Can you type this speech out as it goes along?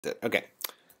Okay.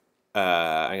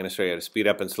 I'm going to show you how to speed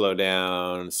up and slow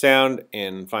down sound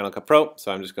in Final Cut Pro.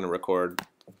 So I'm just going to record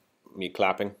me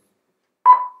clapping.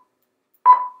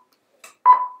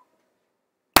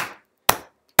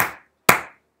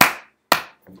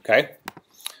 Okay.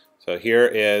 So here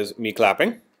is me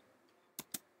clapping.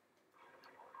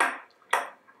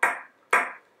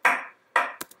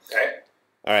 Okay.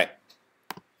 All right.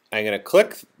 I'm going to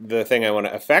click the thing I want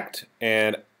to affect,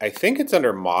 and I think it's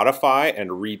under Modify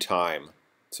and Retime.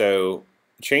 So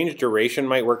change duration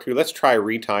might work too. Let's try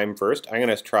retime first. I'm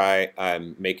going to try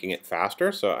making it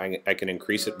faster, so I can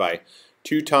increase it by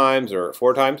 2 times or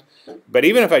 4 times. But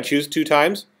even if I choose 2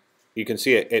 times, you can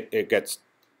see it gets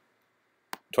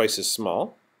twice as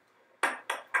small,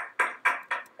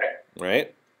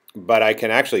 right? But I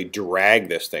can actually drag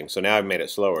this thing. So now I've made it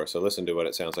slower. So listen to what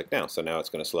it sounds like now. So now it's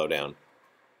going to slow down.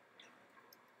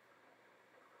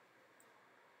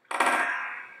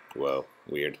 Whoa,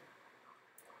 weird.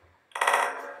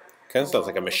 Kind of sounds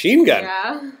like a machine gun.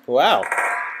 Yeah. Wow,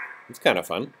 it's kind of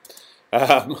fun.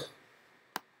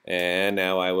 And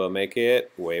now I will make it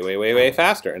way, way, way, way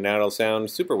faster. And now it'll sound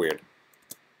super weird.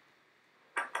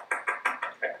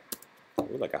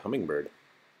 Ooh, like a hummingbird.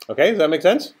 Okay, does that make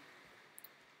sense?